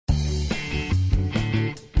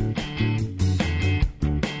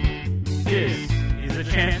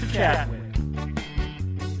chat with.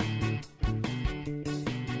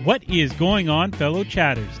 What is going on, fellow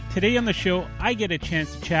chatters? Today on the show, I get a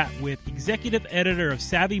chance to chat with Executive Editor of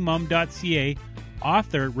Savvymom.ca,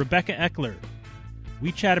 author Rebecca Eckler.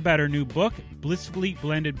 We chat about her new book, Blissfully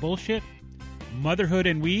Blended Bullshit, motherhood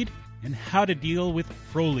and weed, and how to deal with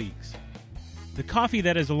frolleagues. The coffee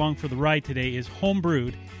that is along for the ride today is home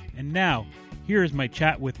brewed, and now, here is my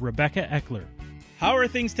chat with Rebecca Eckler. How are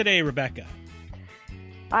things today, Rebecca?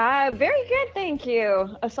 Very good, thank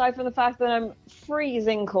you. Aside from the fact that I'm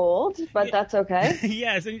freezing cold, but that's okay.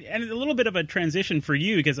 Yes, and a little bit of a transition for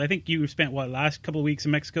you, because I think you spent, last couple of weeks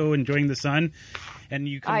in Mexico enjoying the sun, and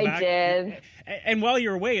you come back. I did. And while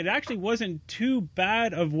you're away, it actually wasn't too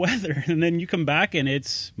bad of weather, and then you come back and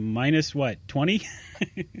it's minus, 20?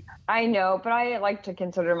 I know, but I like to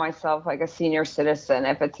consider myself like a senior citizen.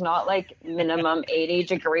 If it's not like minimum 80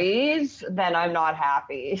 degrees, then I'm not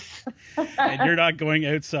happy. And you're not going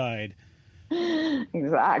outside.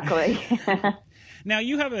 Exactly. Now,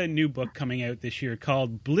 you have a new book coming out this year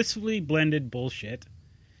called Blissfully Blended Bullshit.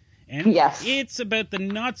 And yes, it's about the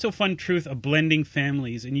not-so-fun truth of blending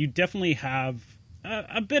families, and you definitely have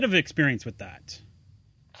a bit of experience with that.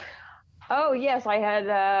 Oh, yes, I had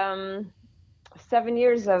 7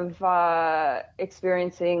 years of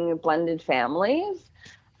experiencing blended families,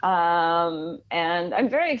 and I'm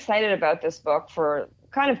very excited about this book for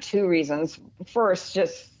kind of two reasons. First,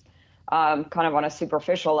 just kind of on a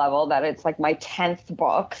superficial level, that it's like my 10th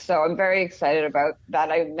book. So I'm very excited about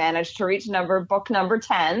that. I managed to reach book number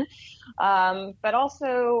 10. But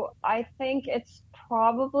also, I think it's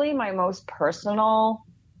probably my most personal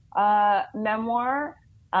memoir.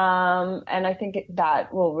 And I think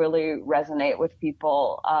that will really resonate with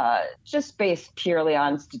people, just based purely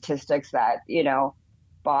on statistics that,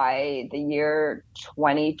 by the year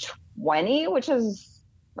 2020, which is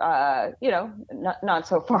not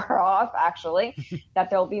so far off, actually, that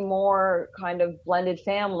there'll be more kind of blended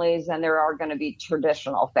families than there are going to be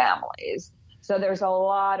traditional families. So there's a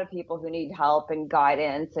lot of people who need help and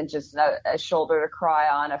guidance and just a shoulder to cry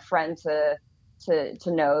on, a friend to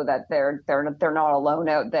know that they're not alone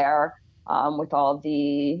out there, with all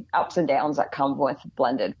the ups and downs that come with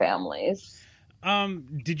blended families.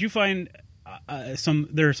 Did you find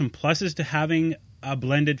there are some pluses to having a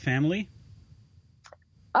blended family?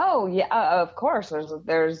 Oh yeah, of course.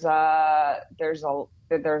 There's a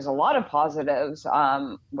lot of positives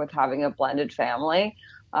with having a blended family.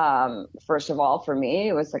 First of all, for me,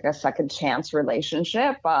 it was like a second chance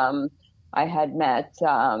relationship. I had met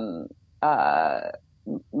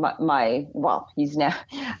he's now.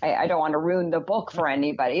 I don't want to ruin the book for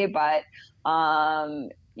anybody, but I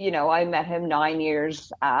met him 9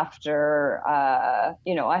 years after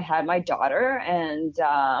I had my daughter, and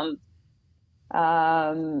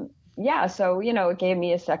so it gave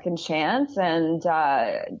me a second chance, and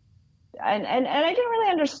I didn't really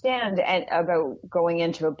understand about going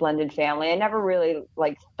into a blended family. I never really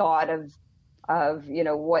thought of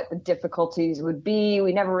what the difficulties would be.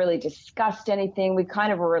 We never really discussed anything. We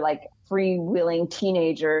kind of were like freewheeling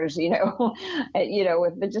teenagers,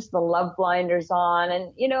 with just the love blinders on.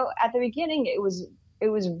 And at the beginning, it was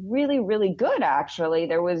really, really good. Actually,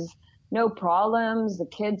 there was no problems. The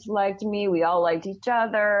kids liked me. We all liked each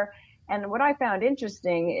other. And what I found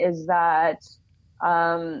interesting is that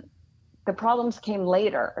the problems came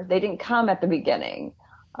later. They didn't come at the beginning.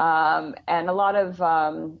 And a lot of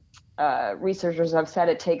researchers have said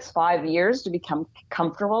it takes 5 years to become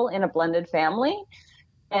comfortable in a blended family.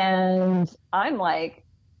 And I'm like,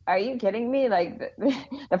 are you kidding me? Like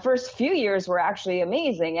the first few years were actually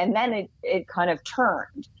amazing. And then it kind of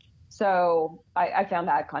turned. So I found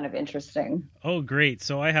that kind of interesting. Oh, great.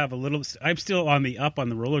 So I'm still on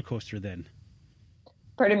the roller coaster then.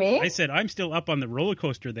 Pardon me? I said, I'm still up on the roller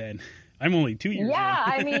coaster then. I'm only 2 years old. Yeah,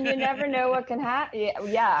 I mean, you never know what can happen.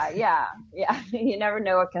 Yeah. You never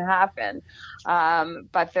know what can happen.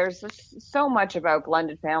 But there's so much about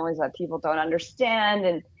blended families that people don't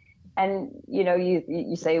understand. And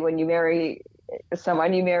you say when you marry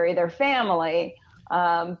someone, you marry their family.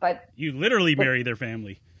 But you literally marry their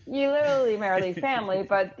family. You literally marry their family.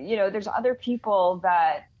 But, there's other people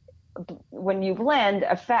that when you blend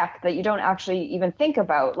affect that you don't actually even think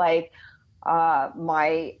about. Like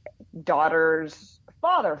my daughter's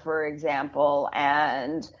father, for example,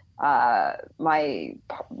 and my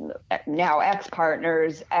now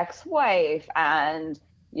ex-partner's ex-wife, and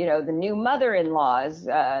the new mother-in-laws,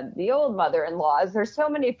 the old mother-in-laws. There's so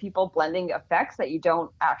many people blending effects that you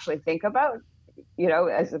don't actually think about,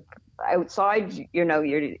 as outside, your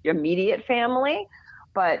immediate family.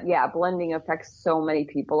 But yeah, blending affects so many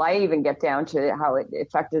people. I even get down to how it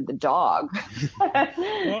affected the dog.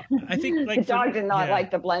 Well, I think like the dog did not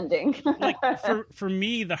like the blending. Like for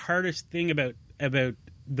me, the hardest thing about the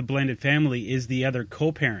blended family is the other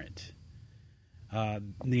co-parent.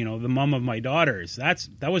 The mom of my daughters.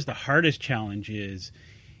 That was the hardest challenge. Is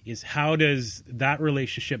how does that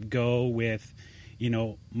relationship go with,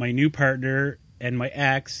 my new partner and my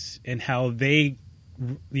ex, and how they,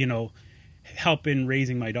 help in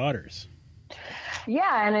raising my daughters.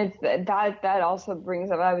 Yeah, and it's that also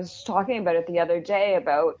brings up. I was talking about it the other day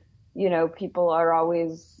about, people are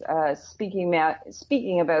always speaking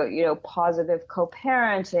about positive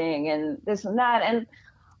co-parenting and this and that, and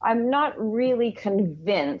I'm not really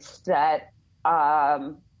convinced that.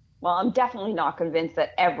 I'm definitely not convinced that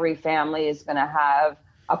every family is going to have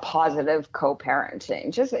a positive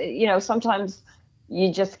co-parenting. Just sometimes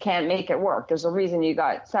you just can't make it work. There's a reason you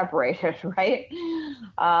got separated, right?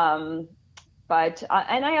 But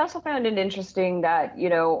I also found it interesting that,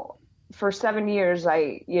 for 7 years,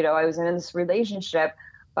 I was in this relationship,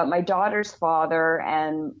 but my daughter's father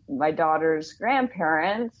and my daughter's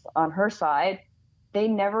grandparents on her side, they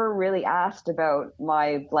never really asked about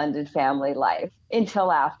my blended family life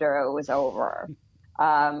until after it was over.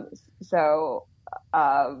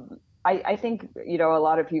 I think, a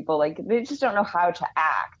lot of people, they just don't know how to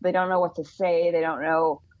act. They don't know what to say. They don't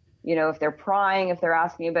know, if they're prying, if they're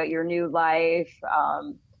asking about your new life.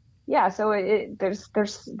 So there's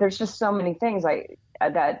just so many things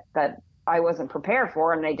that I wasn't prepared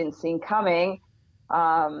for and I didn't see coming.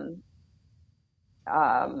 And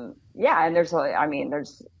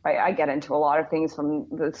I get into a lot of things, from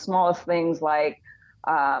the smallest things like,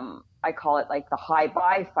 I call it like the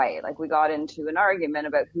hi-bye fight. Like, we got into an argument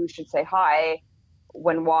about who should say hi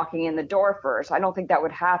when walking in the door first. I don't think that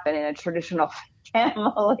would happen in a traditional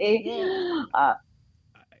family.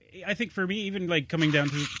 I think for me, even like coming down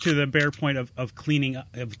to the bare point of cleaning,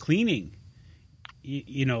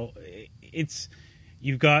 it's,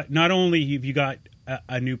 you've got, not only have you got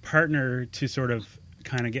a new partner to sort of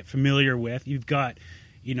kind of get familiar with, you've got,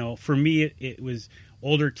 for me, it was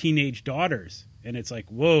older teenage daughters. And it's like,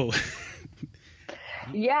 whoa.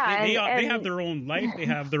 Yeah. They have their own life. They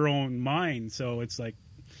have their own mind. So it's like,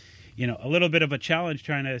 a little bit of a challenge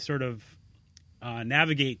trying to sort of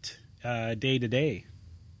navigate day to day.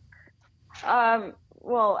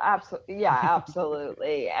 Well, absolutely. Yeah,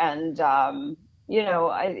 absolutely. And,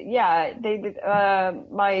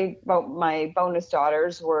 my bonus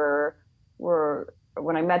daughters were,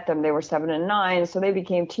 when I met them, they were 7 and 9. So they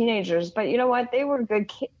became teenagers, but you know what? They were good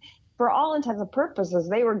kids. For all intents and purposes,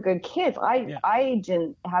 they were good kids. I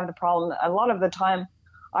didn't have the problem. A lot of the time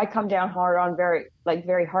I come down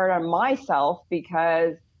very hard on myself,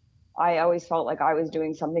 because I always felt like I was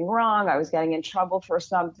doing something wrong. I was getting in trouble for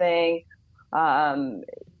something.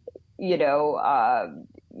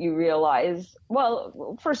 You realize,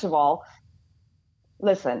 well, first of all,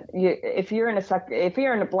 listen, if you're in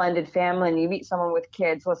a blended family and you meet someone with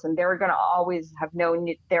kids, listen, they're going to always have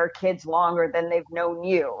known their kids longer than they've known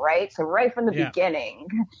you, right? So right from the beginning,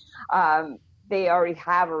 they already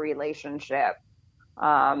have a relationship,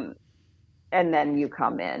 and then you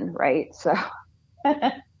come in, right? So.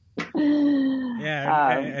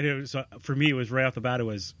 For me, it was right off the bat. It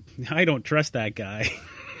was, I don't trust that guy.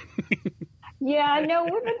 Yeah, no,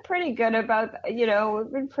 we've been pretty good about that.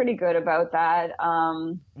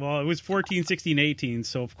 Well, it was 14, 16, 18,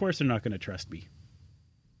 so of course they're not going to trust me.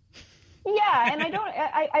 Yeah, and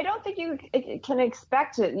I don't think you can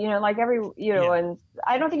expect it, and I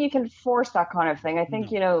don't think you can force that kind of thing. I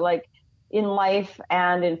think, like in life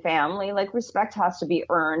and in family, like respect has to be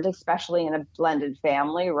earned, especially in a blended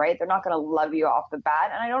family, right? They're not going to love you off the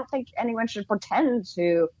bat. And I don't think anyone should pretend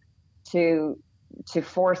to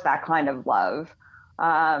force that kind of love.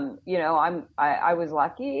 I was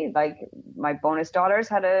lucky. Like, my bonus daughters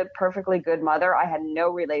had a perfectly good mother. I had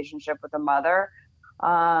no relationship with a mother.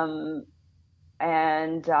 But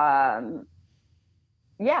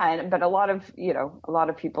a lot of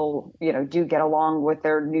people, do get along with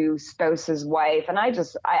their new spouse's wife. And I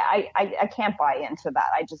can't buy into that.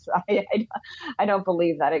 I don't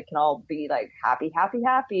believe that it can all be like happy,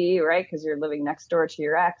 right? Because you're living next door to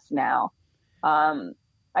your ex now. I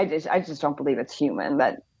just don't believe it's human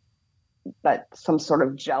that some sort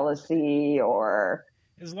of jealousy or,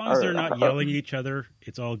 as long as they're not yelling at each other,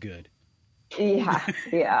 it's all good. Yeah.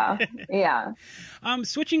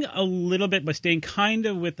 Switching a little bit, but staying kind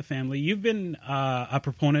of with the family. You've been a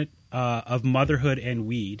proponent of motherhood and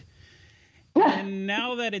weed. And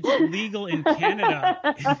now that it's legal in Canada,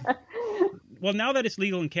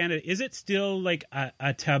 is it still like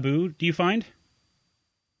a taboo, do you find?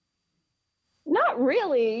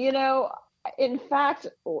 really. In fact,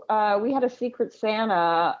 we had a Secret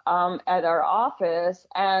Santa at our office,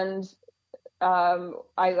 and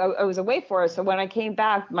I was away for it. So when I came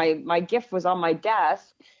back, my gift was on my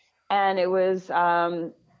desk, and it was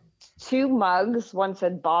 2 mugs. One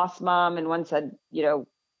said Boss Mom, and one said, the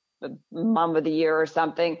Mom of the Year or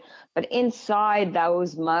something. But inside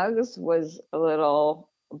those mugs was a little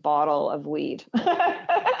bottle of weed. And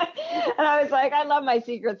I was like, I love my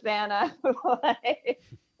Secret Santa.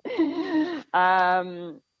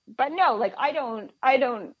 But no, like I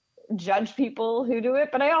don't judge people who do it,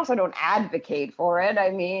 but I also don't advocate for it.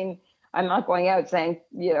 I mean, I'm not going out saying,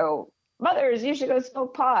 mothers, you should go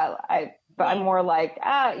smoke pot. But I'm more like,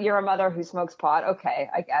 you're a mother who smokes pot. Okay,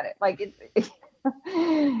 I get it. Like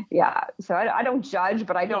yeah. So I don't judge,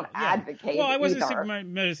 but I don't advocate. Well, I wasn't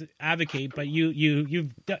saying advocate, but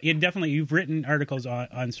you've written articles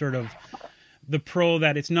on sort of the pro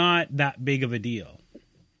that it's not that big of a deal.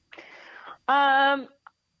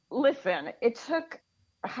 Listen, it took,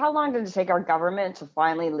 how long did it take our government to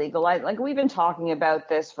finally legalize? Like, we've been talking about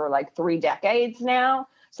this for like 3 decades now.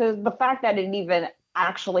 So the fact that it even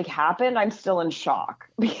actually happened, I'm still in shock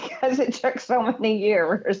because it took so many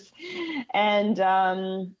years. And, I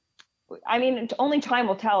mean, only time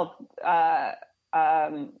will tell,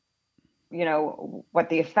 what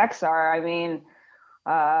the effects are. I mean,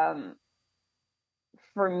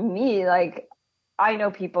 for me, like, I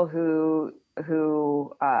know people who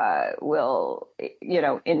will,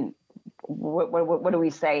 what do we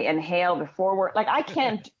say? Inhale before work. Like I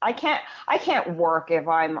can't work if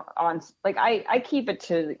I'm on, like I keep it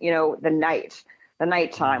to, the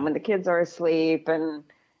nighttime when the kids are asleep and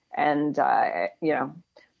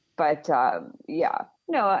but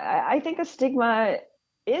no, I think the stigma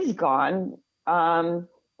is gone. And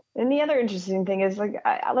the other interesting thing is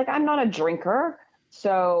I'm not a drinker,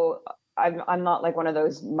 so I'm not like one of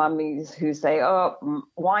those mummies who say, oh,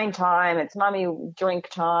 wine time, it's mommy drink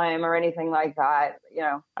time or anything like that.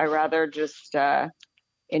 I rather just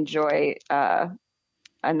enjoy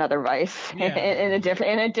another vice in a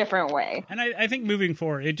different way. And I think moving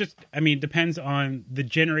forward, it just, depends on the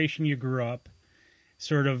generation you grew up,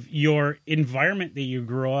 sort of your environment that you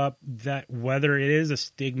grow up, that whether it is a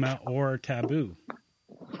stigma or a taboo.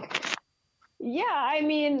 Yeah, I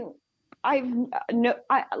mean, like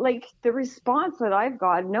the response that I've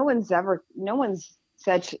got, no one's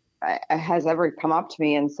has ever come up to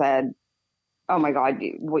me and said, oh my God,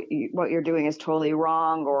 what you're doing is totally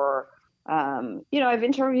wrong. Or, I've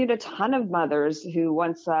interviewed a ton of mothers who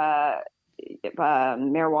once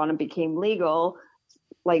marijuana became legal,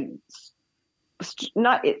 like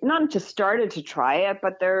not just started to try it,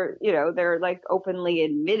 but they're like openly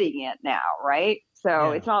admitting it now. Right.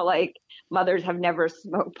 So It's not like mothers have never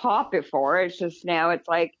smoked pot before. It's just now it's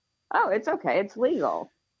like, oh, it's okay. It's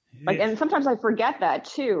legal. Like, and sometimes I forget that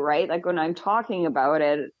too, right? Like when I'm talking about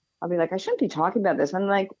it, I'll be like, I shouldn't be talking about this. I'm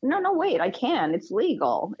like, no, wait, I can. It's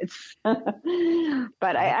legal. It's,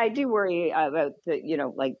 but I do worry about the,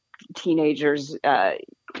 like teenagers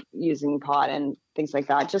using pot and things like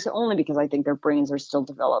that, just only because I think their brains are still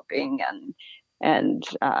developing and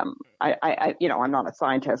I'm not a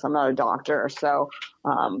scientist, I'm not a doctor. So,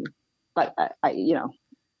 but you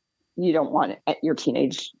don't want your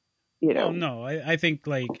teenage, Well, no, I think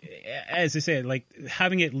like, as I said, like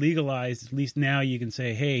having it legalized, at least now you can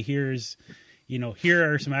say, hey, here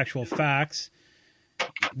are some actual facts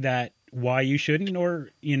that why you shouldn't, or,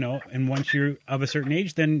 and once you're of a certain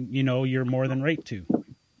age, then, you're more than right to.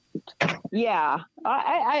 Yeah,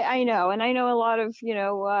 I know. And I know a lot of,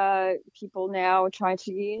 people now trying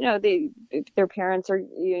to, their parents are,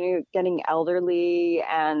 getting elderly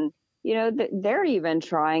and, they're even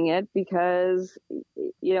trying it because,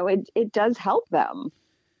 it does help them.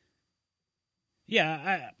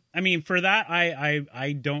 Yeah. I mean, for that,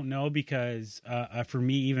 I don't know because for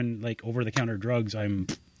me, even like over the counter drugs, I'm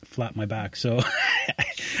flat my back. So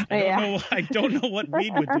I don't know what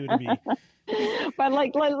weed would do to me. But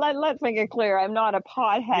like, let's make it clear. I'm not a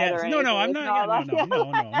pothead. Yes. Or No, I'm not.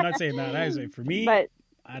 No. I'm not saying that. I say for me, but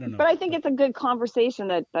I don't know. But I think it's a good conversation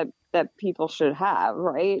that people should have,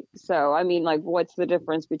 right? So, I mean, like, what's the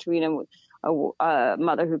difference between a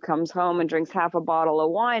mother who comes home and drinks half a bottle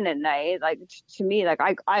of wine at night? Like, to me, like,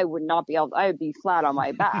 I would not be able. I would be flat on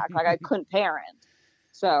my back. Like, I couldn't parent.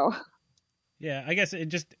 So. Yeah, I guess it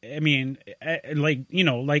just. I mean,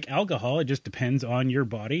 like alcohol, it just depends on your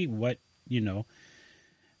body. What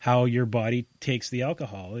how your body takes the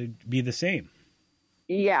alcohol. It'd be the same.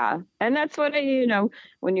 Yeah. And that's what,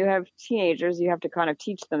 when you have teenagers, you have to kind of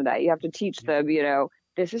teach them that. You have to teach them,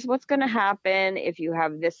 this is what's going to happen if you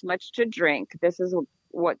have this much to drink. This is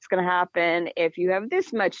what's going to happen if you have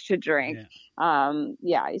this much to drink.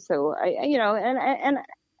 So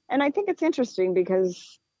and I think it's interesting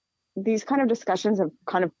because these kind of discussions have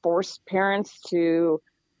kind of forced parents to,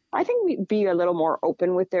 I think, be a little more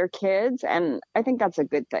open with their kids. And I think that's a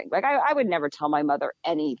good thing. Like, I would never tell my mother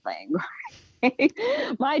anything.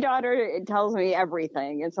 My daughter tells me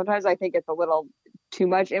everything. And sometimes I think it's a little too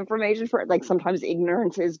much information for it. Like, sometimes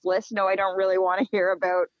ignorance is bliss. No, I don't really want to hear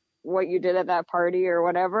about what you did at that party or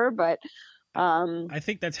whatever. But I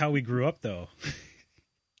think that's how we grew up, though.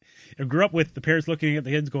 I grew up with the parents looking at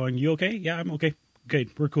the kids going, "You okay? Yeah, I'm okay. Okay,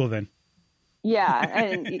 we're cool then." Yeah.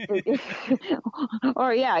 And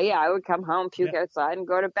I would come home, puke outside, and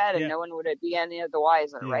go to bed, and no one would be any of the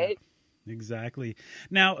wiser, right? Exactly.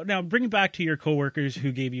 Now, bring it back to your coworkers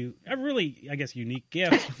who gave you a really, I guess, unique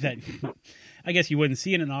gift that I guess you wouldn't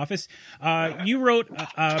see in an office. You wrote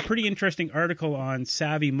a pretty interesting article on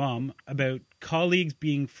Savvy Mom about colleagues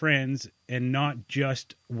being friends and not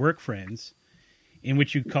just work friends, in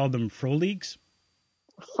which you called them frolleagues.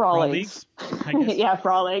 Frolleagues. Yeah,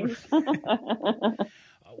 frolleagues.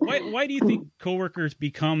 Why do you think coworkers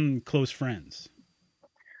become close friends?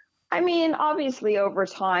 I mean, obviously, over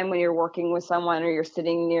time, when you're working with someone or you're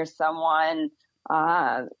sitting near someone,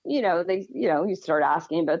 you start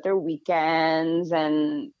asking about their weekends,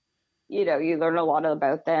 and you learn a lot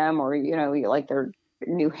about them, or you like their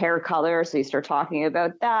new hair color, so you start talking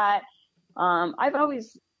about that. I've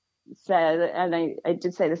always said, and I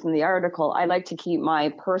did say this in the article, I like to keep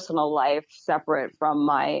my personal life separate from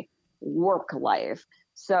my work life.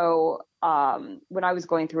 So when I was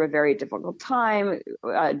going through a very difficult time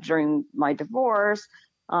during my divorce,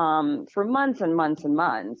 for months and months and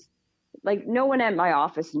months, like, no one at my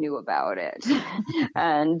office knew about it.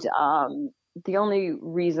 And the only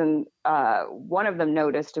reason one of them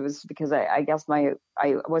noticed it was because I guess I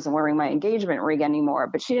wasn't wearing my engagement ring anymore,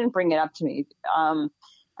 but she didn't bring it up to me.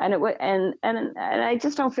 And I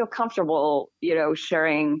just don't feel comfortable,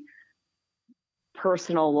 sharing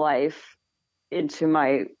personal life into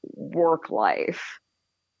my work life.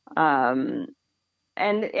 And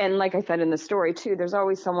like I said in the story too, there's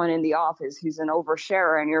always someone in the office who's an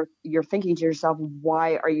oversharer, and you're thinking to yourself,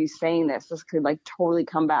 why are you saying this? This could like totally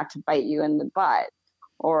come back to bite you in the butt,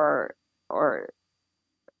 or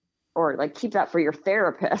like keep that for your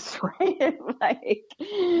therapist, right?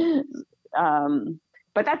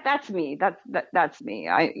 But that's me. That's me.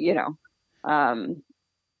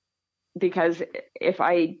 Because if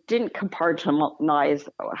I didn't compartmentalize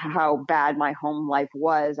how bad my home life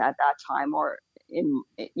was at that time, or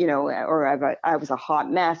I was a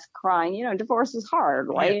hot mess crying, divorce is hard,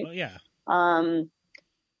 right? Yeah. But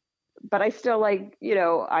I still I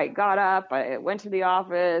got up, I went to the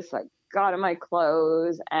office, I got in my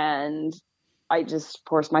clothes, and I just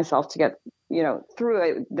forced myself to get,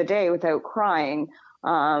 through the day without crying.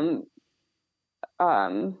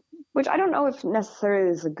 Which I don't know if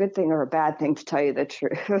necessarily is a good thing or a bad thing, to tell you the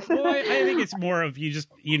truth. Well, I think it's more of you just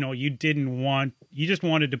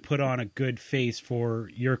wanted to put on a good face for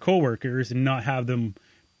your coworkers and not have them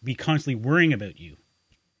be constantly worrying about you.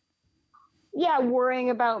 Yeah, worrying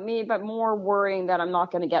about me, but more worrying that I'm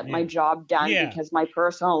not going to get my job done because my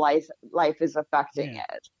personal life is affecting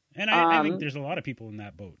it. And I think there's a lot of people in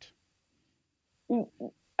that boat.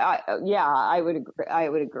 I would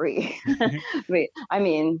agree. I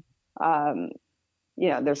mean,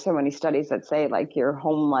 there's so many studies that say like your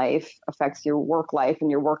home life affects your work life, and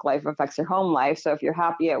your work life affects your home life. So if you're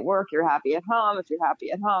happy at work, you're happy at home. If you're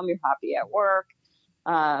happy at home, you're happy at work.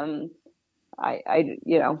 But I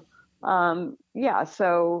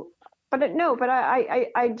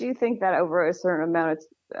do think that over a certain amount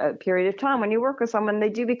of period of time, when you work with someone, they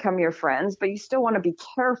do become your friends, but you still want to be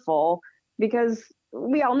careful, because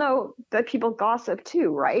we all know that people gossip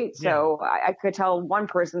too, right? Yeah. So I could tell one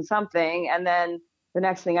person something, and then the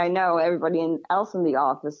next thing I know, everybody else in the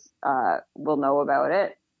office will know about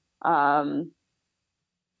it. I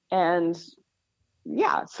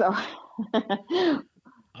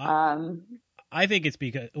think it's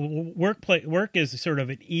because work is sort of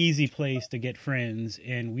an easy place to get friends,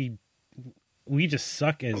 and we just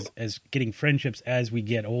suck as getting friendships as we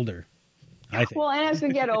get older, I think. Well, and as we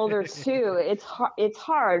get older too, it's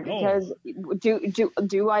hard because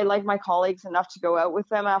do I like my colleagues enough to go out with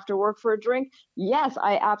them after work for a drink? Yes,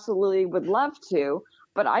 I absolutely would love to,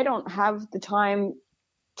 but I don't have the time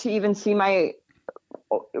to even see my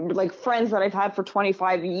friends that I've had for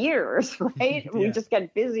 25 years, right? Yeah. We just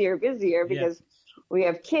get busier because we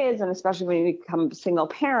have kids, and especially when you become a single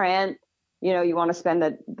parent, you want to spend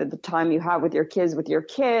the time you have with your kids.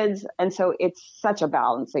 And so it's such a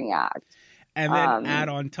balancing act. And then add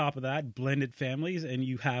on top of that blended families, and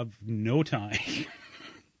you have no time.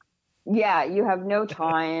 Yeah, you have no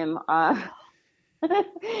time. And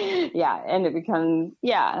it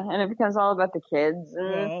becomes all about the kids.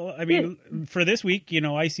 And, well, I mean, for this week,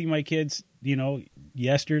 I see my kids,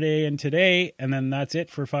 yesterday and today, and then that's it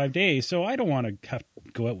for 5 days. So I don't want to have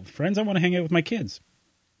to go out with friends. I want to hang out with my kids.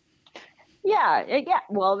 Yeah.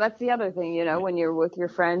 Well, that's the other thing, when you're with your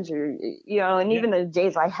friends, or and even the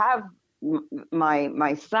days I have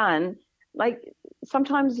my son, like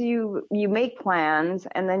sometimes you make plans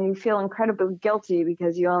and then you feel incredibly guilty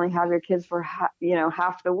because you only have your kids for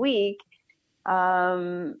half the week,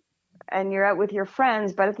 and you're out with your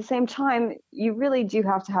friends, but at the same time you really do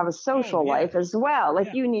have to have a social life as well.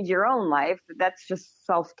 Like you need your own life. That's just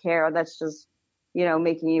self-care. That's just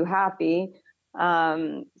making you happy.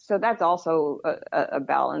 So that's also a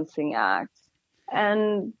balancing act.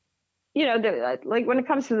 And like when it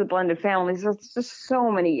comes to the blended families, there's just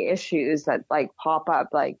so many issues that like pop up.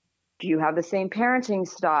 Like, do you have the same parenting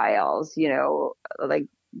styles? Because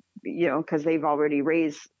they've already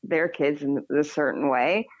raised their kids in a certain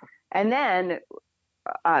way. And then,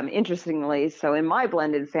 interestingly, so in my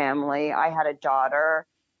blended family, I had a daughter.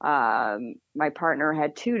 My partner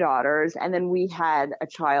had 2 daughters, and then we had a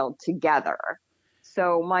child together.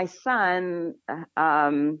 So my son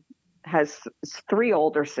has 3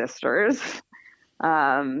 older sisters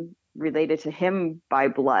related to him by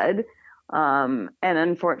blood. And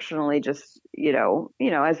unfortunately, just,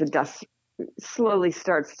 as the dust slowly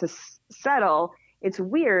starts to settle, it's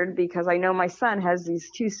weird because I know my son has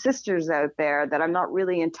these 2 sisters out there that I'm not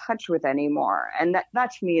really in touch with anymore. And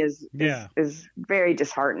that to me is very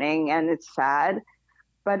disheartening, and it's sad,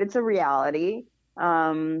 but it's a reality.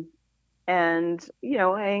 And,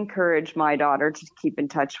 I encourage my daughter to keep in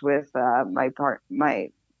touch with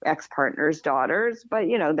my ex-partner's daughters, but,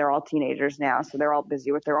 they're all teenagers now, so they're all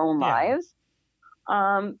busy with their own lives.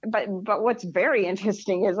 But what's very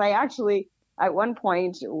interesting is I actually, at one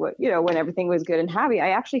point, when everything was good and happy,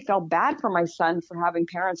 I actually felt bad for my son for having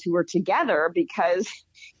parents who were together because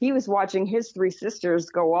he was watching his 3 sisters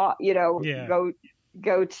go off,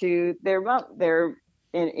 go to their mom.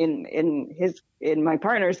 In my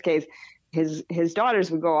partner's case, his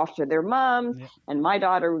daughters would go off to their moms, and my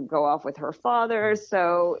daughter would go off with her father.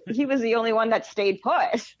 So he was the only one that stayed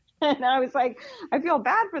put. And I was like, I feel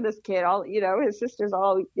bad for this kid. His sisters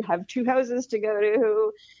all have 2 houses to go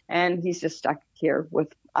to, and he's just stuck here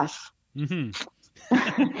with us. Mm-hmm.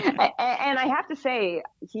 And I have to say,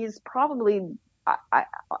 he's probably,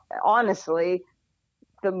 honestly,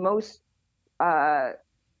 the most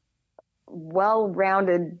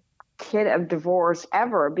well-rounded kid of divorce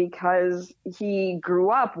ever, because he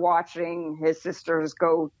grew up watching his sisters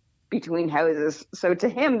go between houses. So to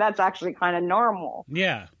him, that's actually kind of normal.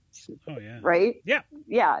 Yeah. Oh yeah. Right? Yeah.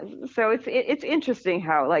 Yeah. So it's interesting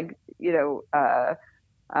how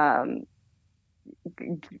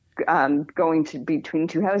going to between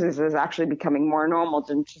 2 houses is actually becoming more normal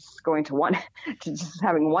than just going to just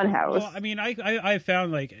having one house. Well, I mean, I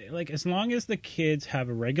found like as long as the kids have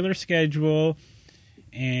a regular schedule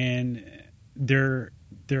and they're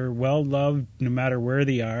well loved no matter where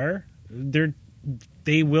they are,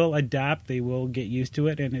 they will adapt, they will get used to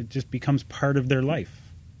it, and it just becomes part of their life.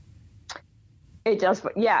 It does,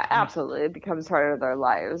 yeah, absolutely. It becomes part of their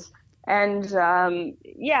lives. And, and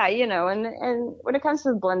when it comes to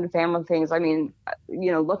the blended family things, I mean,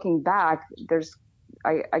 looking back,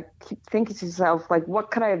 I keep thinking to myself, like, what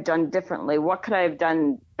could I have done differently? What could I have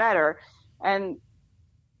done better? And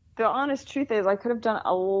the honest truth is I could have done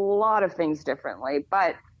a lot of things differently.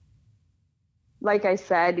 But like I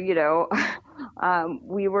said,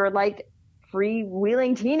 we were like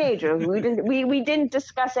freewheeling teenagers. We didn't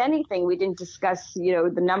discuss anything. We didn't discuss,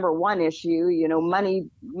 the number one issue,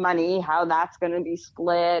 money, how that's going to be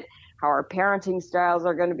split, how our parenting styles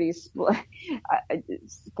are going to be split,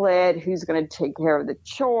 who's going to take care of the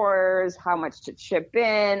chores, how much to chip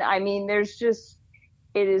in. I mean, it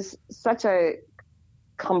is such a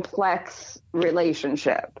complex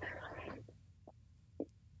relationship.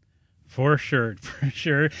 For sure.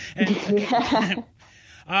 And,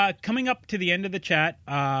 coming up to the end of the chat,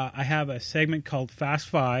 I have a segment called Fast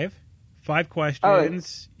Five. 5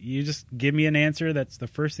 questions. Oh. You just give me an answer. That's the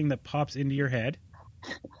first thing that pops into your head.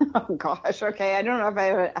 Oh gosh. Okay. I don't know if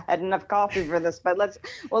I had enough coffee for this, but let's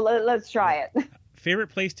try it. Favorite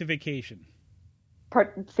place to vacation?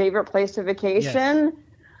 Favorite place to vacation?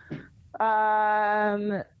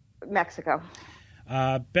 Yes. Mexico.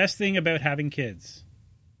 Best thing about having kids?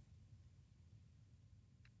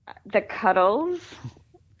 The cuddles.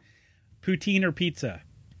 Poutine or pizza?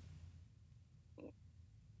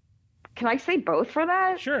 Can I say both for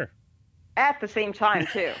that? Sure. At the same time,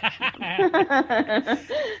 too.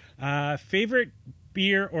 Favorite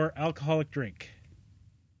beer or alcoholic drink?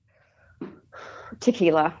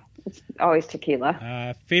 Tequila. It's always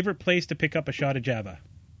tequila. Favorite place to pick up a shot of Java?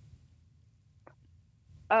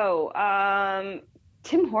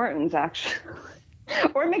 Tim Hortons, actually.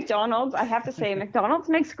 Or McDonald's. I have to say, McDonald's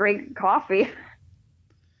makes great coffee.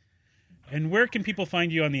 And where can people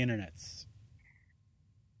find you on the internets?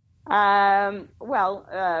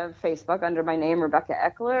 Facebook under my name, Rebecca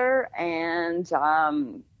Eckler, and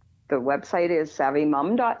the website is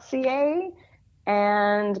Savvymom.ca.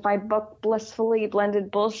 And my book, Blissfully Blended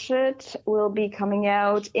Bullshit, will be coming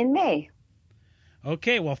out in May.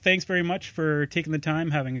 Okay, well, thanks very much for taking the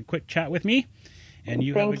time, having a quick chat with me. And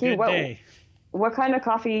you have a good day. What kind of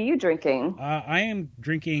coffee are you drinking? I am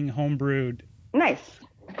drinking home brewed. Nice.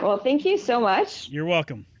 Well, thank you so much. You're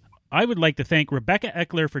welcome. I would like to thank Rebecca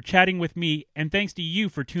Eckler for chatting with me, and thanks to you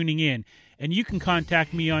for tuning in. And you can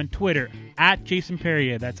contact me on Twitter at Jason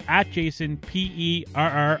Perrier. That's at Jason,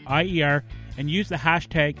 Perrier, and use the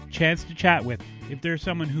hashtag Chance to Chat With if there's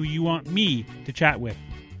someone who you want me to chat with.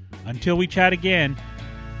 Until we chat again,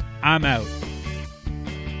 I'm out.